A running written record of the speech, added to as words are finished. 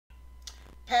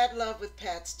Pat Love with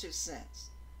Pat's 2 cents.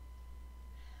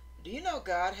 Do you know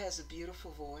God has a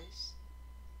beautiful voice?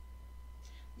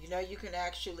 You know, you can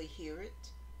actually hear it.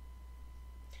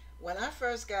 When I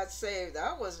first got saved,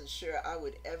 I wasn't sure I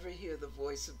would ever hear the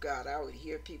voice of God. I would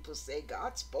hear people say,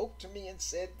 God spoke to me and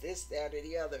said this, that, or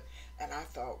the other. And I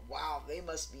thought, wow, they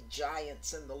must be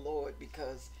giants in the Lord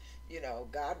because,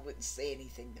 God wouldn't say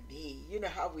anything to me. You know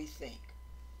how we think.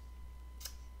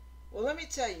 Well, let me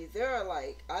tell you, there are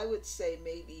I would say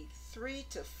maybe 3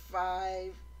 to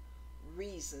 5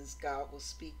 reasons God will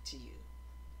speak to you.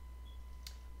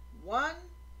 One,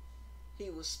 he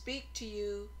will speak to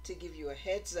you to give you a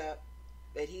heads up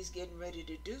that he's getting ready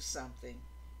to do something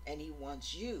and he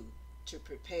wants you to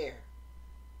prepare.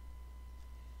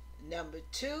 Number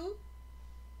 2,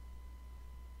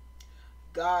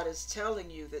 God is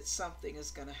telling you that something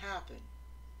is going to happen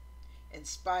in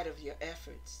spite of your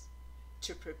efforts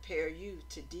to prepare you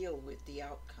to deal with the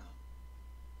outcome.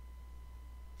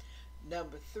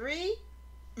 Number 3,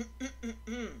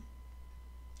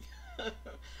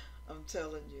 I'm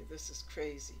telling you, this is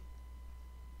crazy.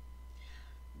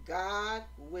 God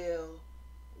will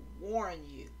warn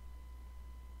you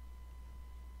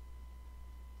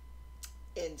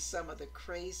in some of the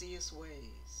craziest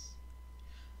ways.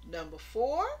 Number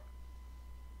 4,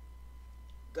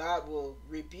 God will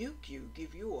rebuke you,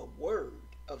 give you a word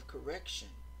of correction,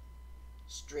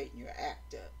 straighten your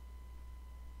act up.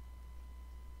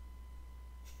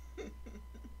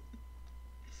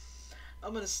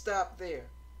 I'm going to stop there.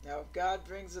 Now, if God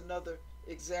brings another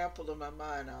example to my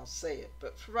mind, I'll say it.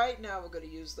 But for right now, we're going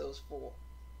to use those 4.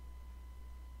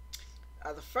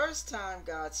 The first time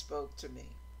God spoke to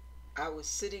me, I was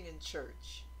sitting in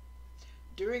church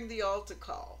during the altar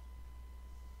call.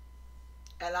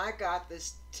 And I got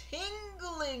this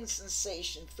tingling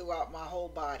sensation throughout my whole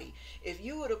body. If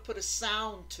you were to put a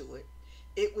sound to it,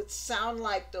 it would sound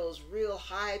like those real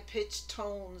high-pitched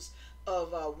tones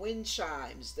of wind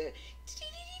chimes.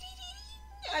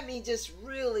 Just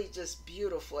really just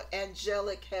beautiful,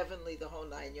 angelic, heavenly, the whole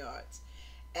 9 yards.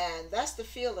 And that's the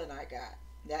feeling I got.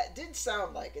 That didn't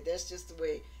sound like it. That's just the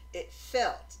way it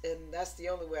felt. And that's the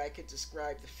only way I could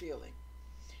describe the feeling.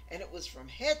 And it was from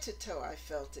head to toe. I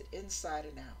felt it inside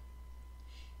and out.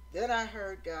 Then I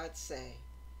heard God say,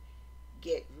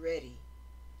 get ready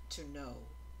to know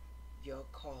your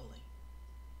calling.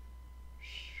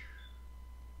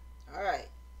 All right.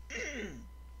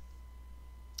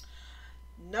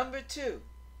 Number 2,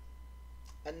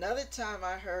 another time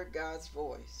I heard God's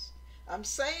voice. I'm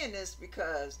saying this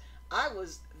because I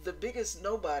was the biggest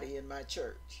nobody in my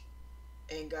church,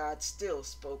 and God still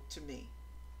spoke to me.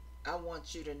 I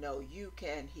want you to know you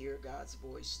can hear God's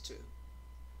voice too.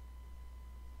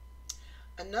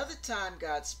 Another time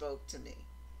God spoke to me,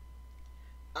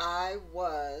 I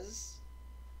was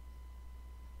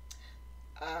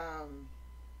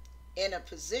in a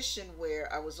position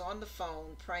where I was on the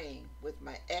phone praying with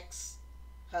my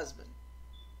ex-husband.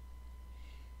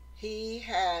 He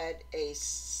had a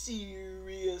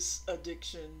serious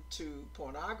addiction to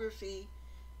pornography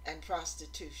and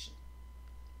prostitution.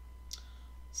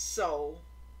 So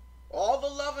all the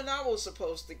loving I was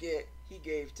supposed to get, he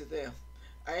gave to them.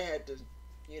 I had to,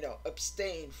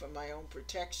 abstain from my own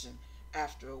protection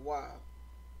after a while.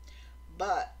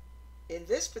 But in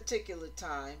this particular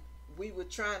time, we were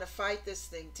trying to fight this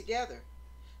thing together.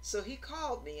 So he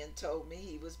called me and told me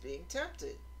he was being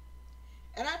tempted.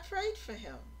 And I prayed for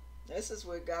him. This is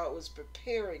where God was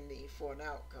preparing me for an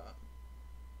outcome.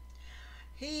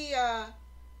 He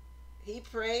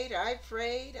prayed, I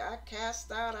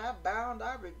cast out, I bound,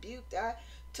 I rebuked, I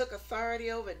took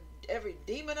authority over every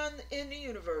demon in the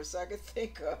universe I could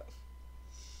think of.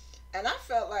 And I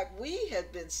felt like we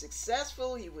had been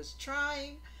successful. He was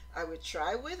trying. I would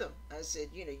try with him. I said,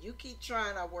 you keep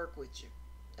trying, I'll work with you.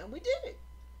 And we did it.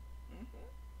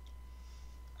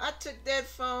 I took that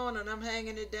phone and I'm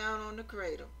hanging it down on the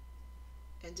cradle.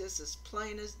 And just as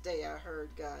plain as day, I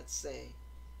heard God say,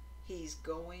 he's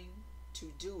going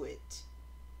to do it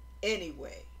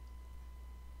anyway.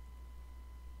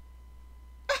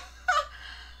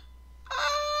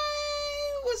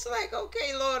 I was like,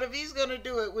 okay, Lord, if he's going to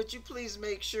do it, would you please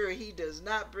make sure he does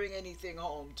not bring anything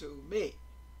home to me?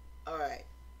 All right.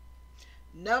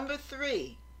 Number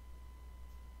 3,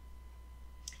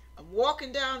 I'm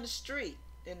walking down the street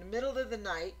in the middle of the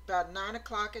night, about 9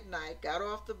 o'clock at night, got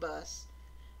off the bus.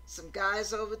 Some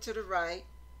guys over to the right,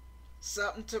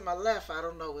 something to my left I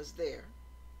don't know is there.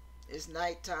 It's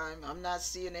nighttime. I'm not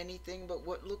seeing anything but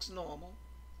what looks normal.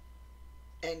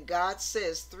 And God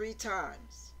says 3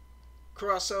 times,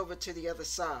 cross over to the other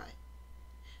side.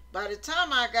 By the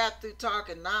time I got through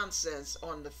talking nonsense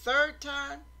on the 3rd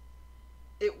time,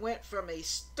 it went from a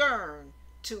stern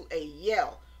to a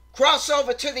yell. Cross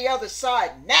over to the other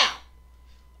side now.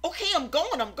 Okay, I'm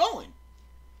going.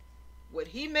 What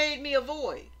he made me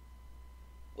avoid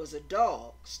was a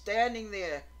dog standing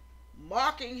there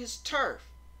marking his turf,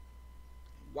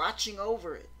 watching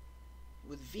over it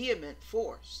with vehement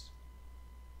force.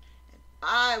 And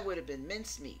I would have been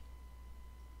mincemeat,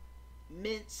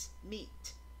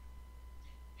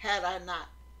 had I not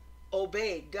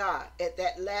obeyed God at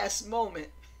that last moment.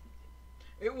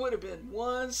 It would have been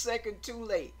 1 second too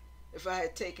late if I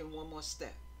had taken one more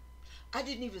step. I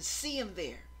didn't even see him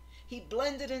there. He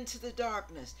blended into the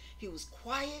darkness. He was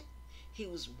quiet. He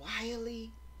was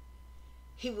wily.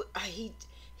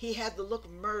 He had the look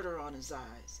of murder on his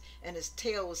eyes, and his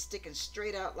tail was sticking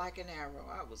straight out like an arrow.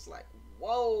 I was like,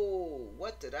 whoa,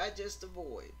 what did I just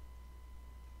avoid?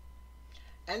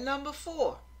 And number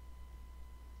 4.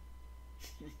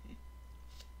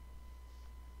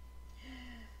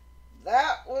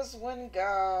 That was when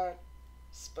God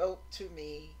spoke to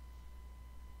me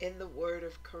in the word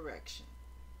of correction.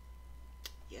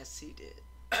 Yes, he did.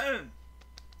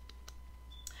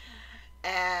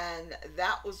 And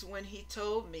that was when he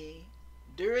told me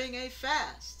during a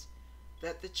fast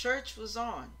that the church was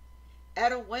on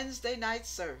at a Wednesday night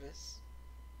service,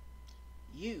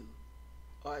 you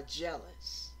are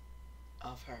jealous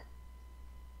of her.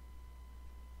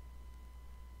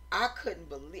 I couldn't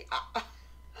believe. I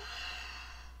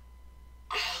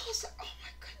was like, oh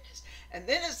my goodness. And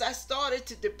then as I started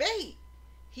to debate,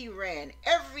 he ran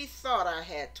every thought I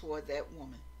had toward that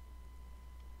woman.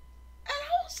 And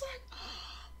I was like,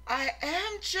 I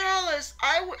am jealous.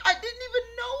 I didn't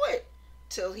even know it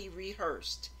till he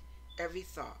rehearsed every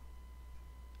thought.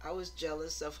 I was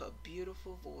jealous of her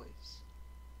beautiful voice.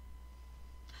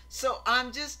 So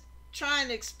I'm just trying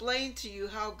to explain to you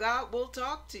how God will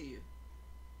talk to you.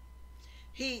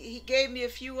 He gave me a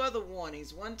few other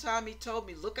warnings. One time he told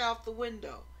me, look out the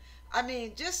window. I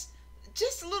mean, just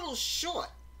little short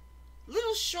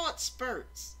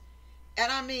spurts.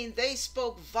 And I mean, they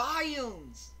spoke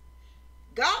volumes.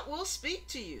 God will speak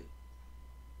to you.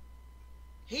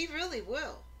 He really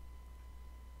will.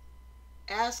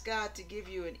 Ask God to give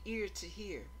you an ear to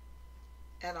hear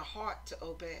and a heart to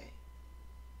obey.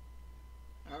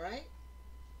 All right?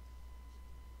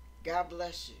 God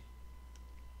bless you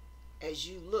as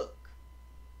you look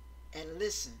and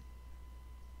listen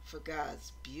for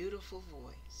God's beautiful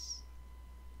voice.